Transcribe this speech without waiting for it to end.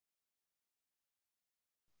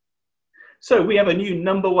So we have a new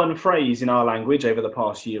 #1 phrase in our language over the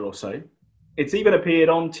past year or so. It's even appeared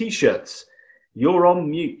on t-shirts. You're on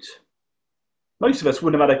mute. Most of us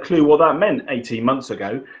wouldn't have had a clue what that meant 18 months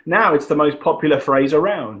ago. Now it's the most popular phrase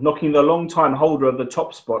around, knocking the long-time holder of the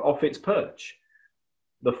top spot off its perch.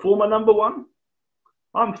 The former #1?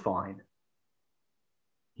 I'm fine.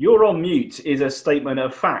 You're on mute is a statement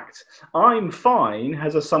of fact. I'm fine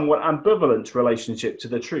has a somewhat ambivalent relationship to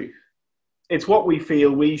the truth. It's what we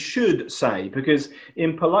feel we should say, because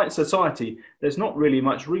in polite society, there's not really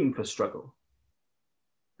much room for struggle.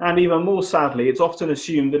 And even more sadly, it's often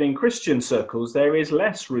assumed that in Christian circles, there is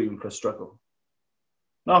less room for struggle.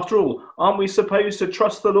 After all, aren't we supposed to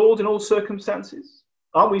trust the Lord in all circumstances?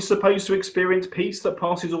 Aren't we supposed to experience peace that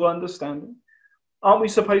passes all understanding? Aren't we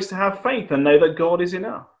supposed to have faith and know that God is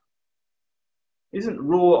enough? Isn't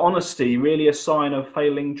raw honesty really a sign of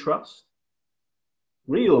failing trust?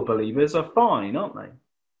 Real believers are fine, aren't they?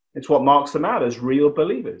 It's what marks them out as real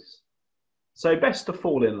believers. So best to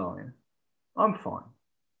fall in line. I'm fine.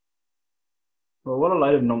 Well, what a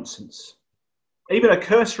load of nonsense. Even a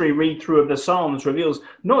cursory read-through of the Psalms reveals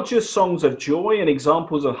not just songs of joy and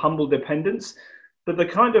examples of humble dependence, but the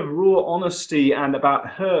kind of raw honesty and about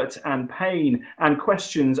hurt and pain and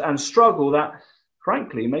questions and struggle that,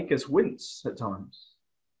 frankly, make us wince at times.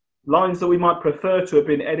 Lines that we might prefer to have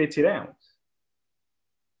been edited out.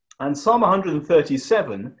 And Psalm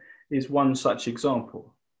 137 is one such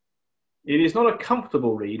example. It is not a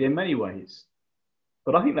comfortable read in many ways,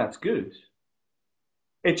 but I think that's good.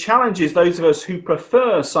 It challenges those of us who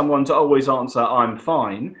prefer someone to always answer, I'm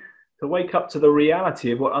fine, to wake up to the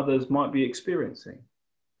reality of what others might be experiencing.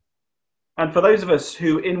 And for those of us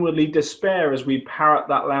who inwardly despair as we parrot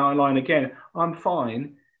that line again, I'm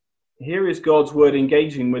fine, here is God's word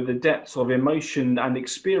engaging with the depths of emotion and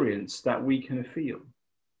experience that we can feel.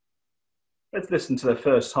 Let's listen to the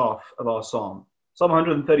first half of our psalm. Psalm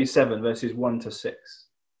 137, verses 1 to 6.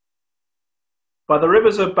 By the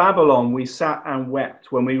rivers of Babylon we sat and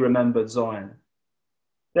wept when we remembered Zion.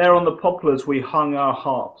 There on the poplars we hung our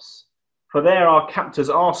harps. For there our captors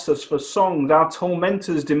asked us for songs. Our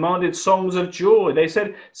tormentors demanded songs of joy. They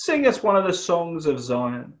said, sing us one of the songs of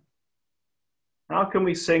Zion. How can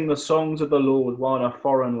we sing the songs of the Lord while in a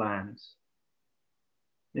foreign land?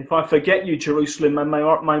 If I forget you, Jerusalem, may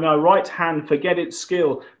my right hand forget its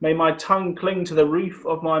skill. May my tongue cling to the roof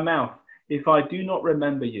of my mouth. If I do not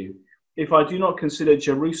remember you, if I do not consider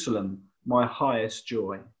Jerusalem my highest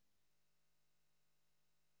joy.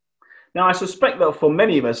 Now, I suspect that for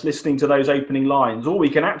many of us listening to those opening lines, all we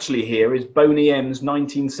can actually hear is Boney M's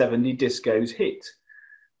 1970 disco's hit,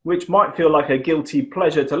 which might feel like a guilty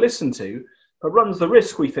pleasure to listen to, but runs the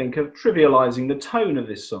risk, we think, of trivializing the tone of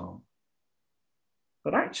this song.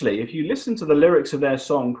 But actually, if you listen to the lyrics of their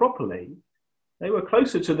song properly, they were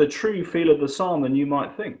closer to the true feel of the psalm than you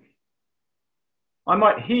might think. I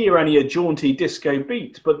might hear only a jaunty disco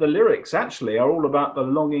beat, but the lyrics actually are all about the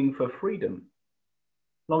longing for freedom.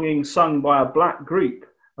 Longing sung by a black group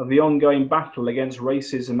of the ongoing battle against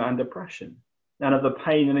racism and oppression, and of the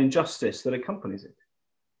pain and injustice that accompanies it.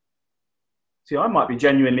 See, I might be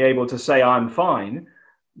genuinely able to say I'm fine,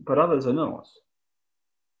 but others are not.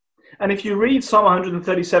 And if you read Psalm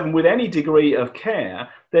 137 with any degree of care,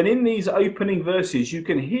 then in these opening verses you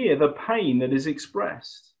can hear the pain that is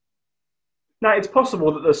expressed. Now, it's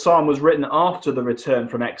possible that the psalm was written after the return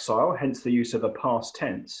from exile, hence the use of the past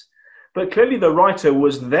tense. But clearly the writer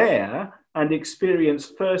was there and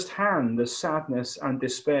experienced firsthand the sadness and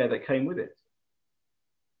despair that came with it.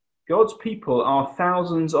 God's people are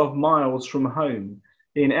thousands of miles from home,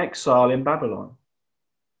 in exile in Babylon.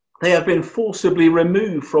 They have been forcibly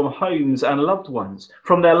removed from homes and loved ones,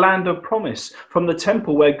 from their land of promise, from the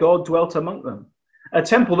temple where God dwelt among them, a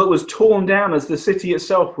temple that was torn down as the city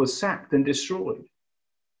itself was sacked and destroyed.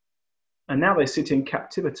 And now they sit in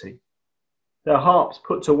captivity, their harps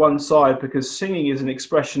put to one side because singing is an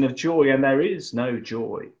expression of joy, and there is no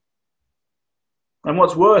joy. And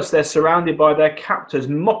what's worse, they're surrounded by their captors,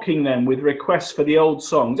 mocking them with requests for the old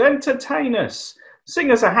songs. Entertain us.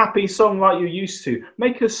 Sing us a happy song like you used to.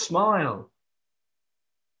 Make us smile.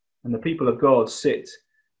 And the people of God sit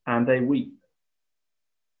and they weep.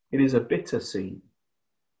 It is a bitter scene.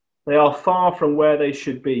 They are far from where they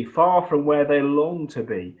should be, far from where they long to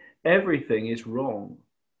be. Everything is wrong.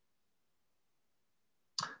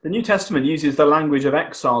 The New Testament uses the language of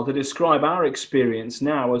exile to describe our experience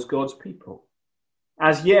now as God's people.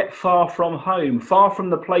 As yet far from home, far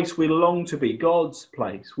from the place we long to be, God's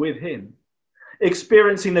place with him.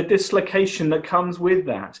 Experiencing the dislocation that comes with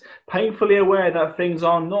that, painfully aware that things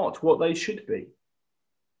are not what they should be.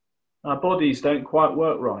 Our bodies don't quite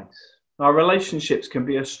work right. Our relationships can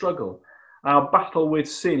be a struggle. Our battle with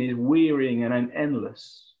sin is wearying and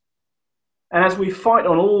endless. And as we fight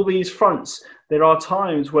on all these fronts, there are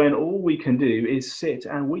times when all we can do is sit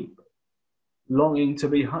and weep, longing to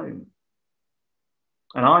be home.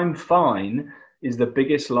 And I'm fine is the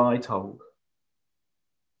biggest lie told.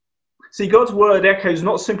 See, God's word echoes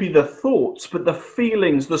not simply the thoughts, but the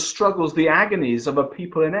feelings, the struggles, the agonies of a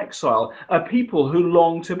people in exile, a people who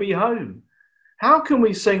long to be home. How can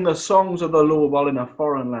we sing the songs of the Lord while in a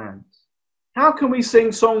foreign land? How can we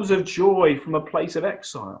sing songs of joy from a place of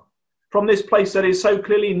exile, from this place that is so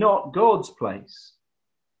clearly not God's place?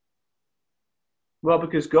 Well,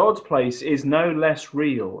 because God's place is no less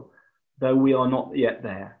real, though we are not yet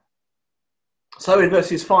there. So in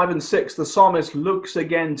verses 5 and 6, the psalmist looks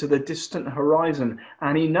again to the distant horizon,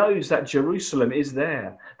 and he knows that Jerusalem is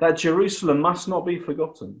there, that Jerusalem must not be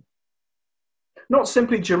forgotten. Not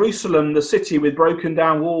simply Jerusalem, the city with broken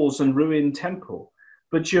down walls and ruined temple,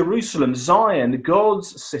 but Jerusalem, Zion,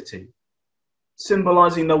 God's city,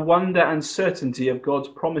 symbolizing the wonder and certainty of God's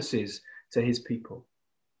promises to his people.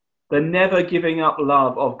 The never giving up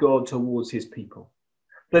love of God towards his people.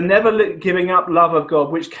 The never giving up love of God,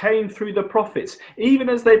 which came through the prophets, even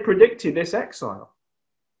as they predicted this exile.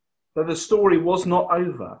 That the story was not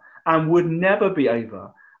over and would never be over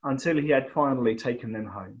until he had finally taken them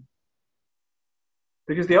home.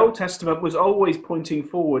 Because the Old Testament was always pointing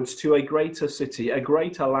forwards to a greater city, a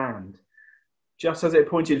greater land, just as it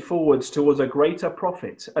pointed forwards towards a greater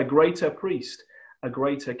prophet, a greater priest, a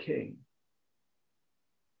greater king.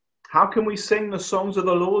 How can we sing the songs of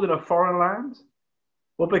the Lord in a foreign land?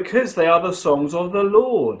 Well, because they are the songs of the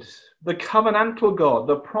Lord, the covenantal God,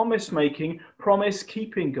 the promise-making,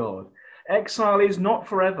 promise-keeping God. Exile is not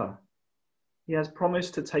forever. He has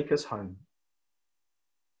promised to take us home.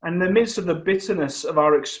 And in the midst of the bitterness of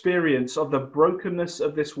our experience of the brokenness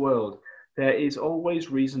of this world, there is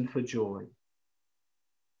always reason for joy.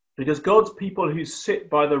 Because God's people who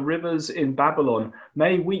sit by the rivers in Babylon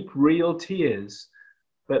may weep real tears,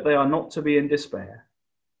 but they are not to be in despair.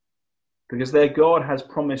 Because their God has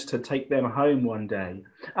promised to take them home one day,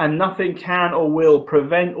 and nothing can or will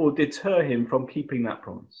prevent or deter him from keeping that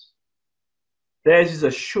promise. Theirs is a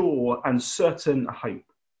sure and certain hope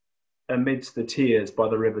amidst the tears by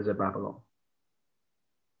the rivers of Babylon.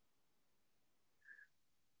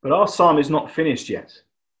 But our psalm is not finished yet,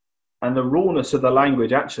 and the rawness of the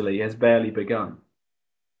language actually has barely begun.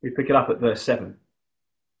 We pick it up at verse 7.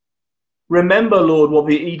 Remember, Lord, what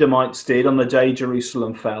the Edomites did on the day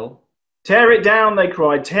Jerusalem fell. Tear it down, they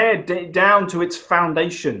cried, tear it down to its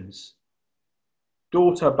foundations.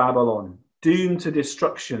 Daughter Babylon, doomed to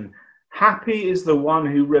destruction, happy is the one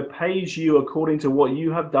who repays you according to what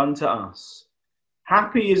you have done to us.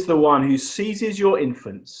 Happy is the one who seizes your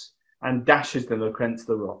infants and dashes them against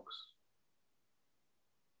the rocks.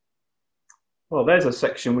 Well, there's a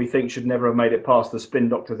section we think should never have made it past the spin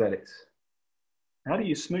doctor's edit. How do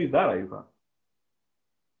you smooth that over?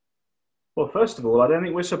 Well, first of all, I don't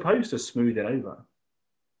think we're supposed to smooth it over.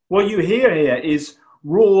 What you hear here is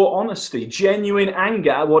raw honesty, genuine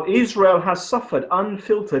anger at what Israel has suffered,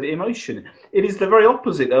 unfiltered emotion. It is the very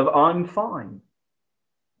opposite of I'm fine.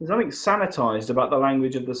 There's nothing sanitized about the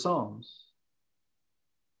language of the Psalms.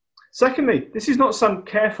 Secondly, this is not some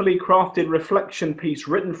carefully crafted reflection piece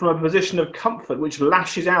written from a position of comfort which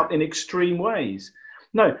lashes out in extreme ways.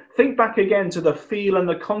 No, think back again to the feel and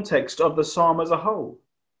the context of the psalm as a whole.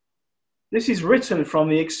 This is written from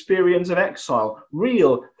the experience of exile,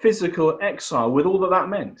 real physical exile, with all that that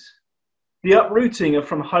meant. The uprooting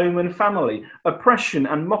from home and family, oppression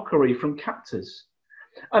and mockery from captors.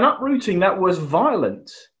 An uprooting that was violent,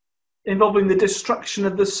 involving the destruction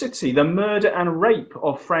of the city, the murder and rape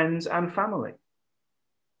of friends and family.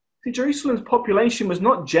 See, Jerusalem's population was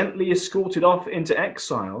not gently escorted off into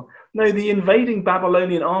exile. No, the invading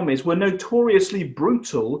Babylonian armies were notoriously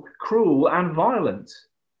brutal, cruel, and violent.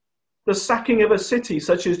 The sacking of a city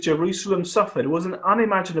such as Jerusalem suffered was an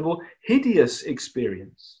unimaginable, hideous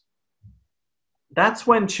experience. That's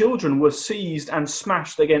when children were seized and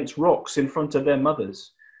smashed against rocks in front of their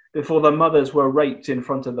mothers, before the mothers were raped in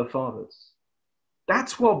front of the fathers.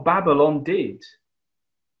 That's what Babylon did.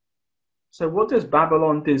 So what does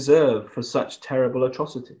Babylon deserve for such terrible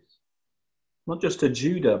atrocities? Not just to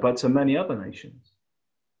Judah, but to many other nations.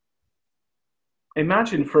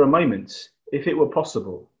 Imagine for a moment, if it were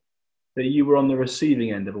possible, that you were on the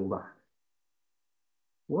receiving end of all that.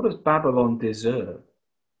 What does Babylon deserve?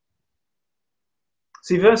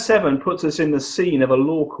 See, verse 7 puts us in the scene of a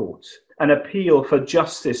law court, an appeal for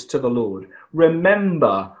justice to the Lord.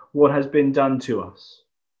 Remember what has been done to us.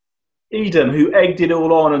 Edom, who egged it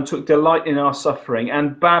all on and took delight in our suffering,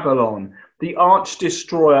 and Babylon, the arch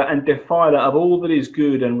destroyer and defiler of all that is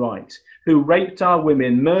good and right, who raped our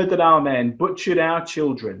women, murdered our men, butchered our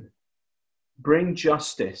children. Bring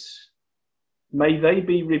justice. May they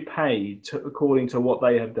be repaid according to what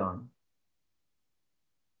they have done.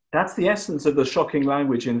 That's the essence of the shocking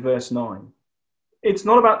language in verse 9. It's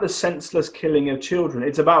not about the senseless killing of children.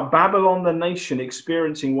 It's about Babylon, the nation,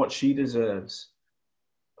 experiencing what she deserves.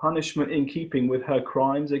 Punishment in keeping with her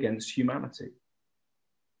crimes against humanity.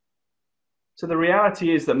 So the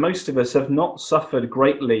reality is that most of us have not suffered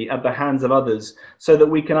greatly at the hands of others so that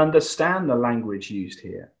we can understand the language used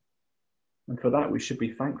here. And for that we should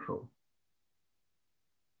be thankful.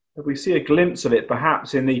 If we see a glimpse of it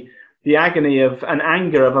perhaps in the agony of and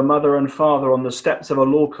anger of a mother and father on the steps of a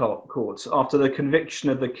law court after the conviction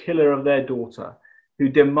of the killer of their daughter, who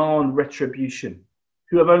demand retribution,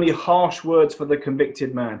 who have only harsh words for the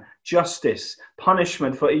convicted man, justice,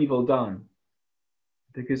 punishment for evil done,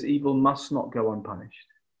 because evil must not go unpunished.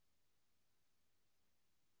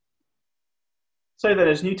 So then,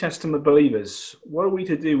 as New Testament believers, what are we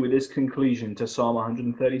to do with this conclusion to Psalm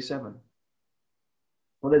 137?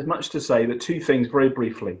 Well, there's much to say, but two things very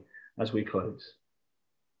briefly as we close.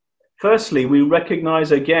 Firstly, we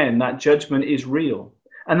recognize again that judgment is real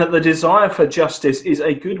and that the desire for justice is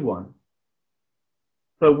a good one.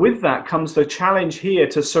 But with that comes the challenge here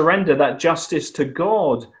to surrender that justice to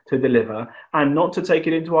God to deliver and not to take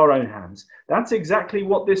it into our own hands. That's exactly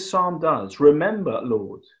what this psalm does. Remember,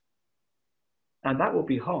 Lord. And that will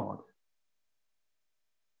be hard.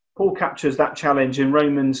 Paul captures that challenge in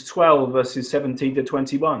Romans 12, verses 17 to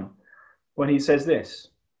 21, when he says this: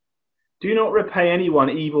 "Do not repay anyone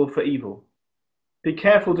evil for evil. Be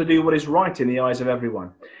careful to do what is right in the eyes of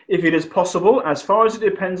everyone. If it is possible, as far as it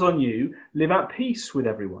depends on you, live at peace with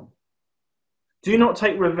everyone. Do not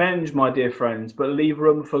take revenge, my dear friends, but leave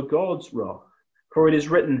room for God's wrath. For it is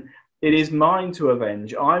written, 'It is mine to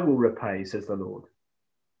avenge, I will repay,' says the Lord.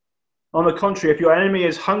 On the contrary, if your enemy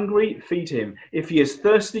is hungry, feed him. If he is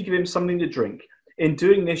thirsty, give him something to drink. In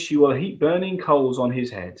doing this, you will heap burning coals on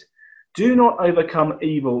his head. Do not overcome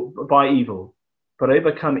evil by evil, but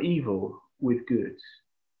overcome evil with good."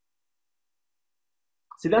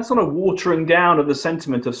 See, that's not a watering down of the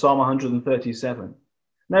sentiment of Psalm 137.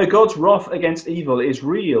 No, God's wrath against evil is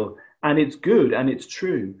real, and it's good, and it's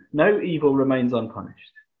true. No evil remains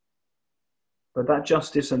unpunished. But that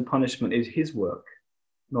justice and punishment is his work,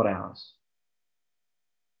 not ours.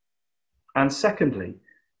 And secondly,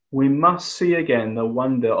 we must see again the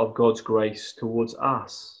wonder of God's grace towards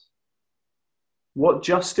us. What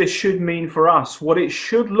justice should mean for us, what it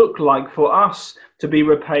should look like for us to be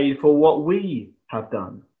repaid for what we have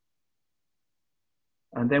done.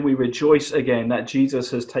 And then we rejoice again that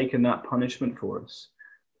Jesus has taken that punishment for us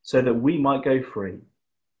so that we might go free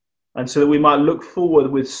and so that we might look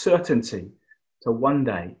forward with certainty to one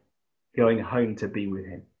day going home to be with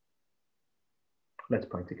him. Let's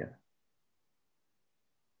pray together.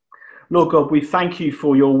 Lord God, we thank you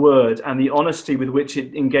for your word and the honesty with which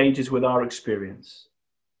it engages with our experience.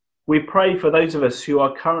 We pray for those of us who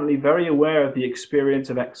are currently very aware of the experience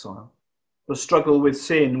of exile, the struggle with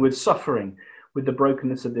sin, with suffering, with the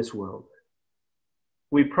brokenness of this world.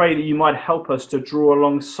 We pray that you might help us to draw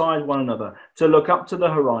alongside one another, to look up to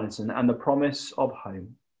the horizon and the promise of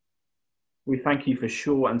home. We thank you for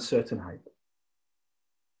sure and certain hope.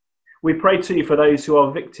 We pray to you for those who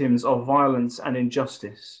are victims of violence and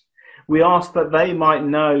injustice. We ask that they might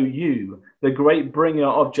know you, the great bringer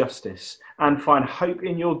of justice, and find hope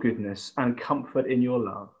in your goodness and comfort in your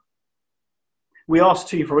love. We ask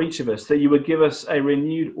too for each of us that you would give us a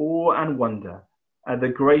renewed awe and wonder at the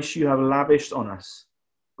grace you have lavished on us,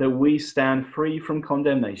 that we stand free from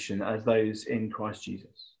condemnation as those in Christ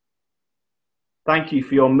Jesus. Thank you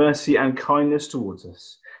for your mercy and kindness towards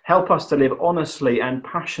us. Help us to live honestly and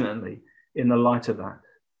passionately in the light of that.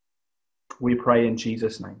 We pray in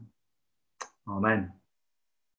Jesus' name. Amen.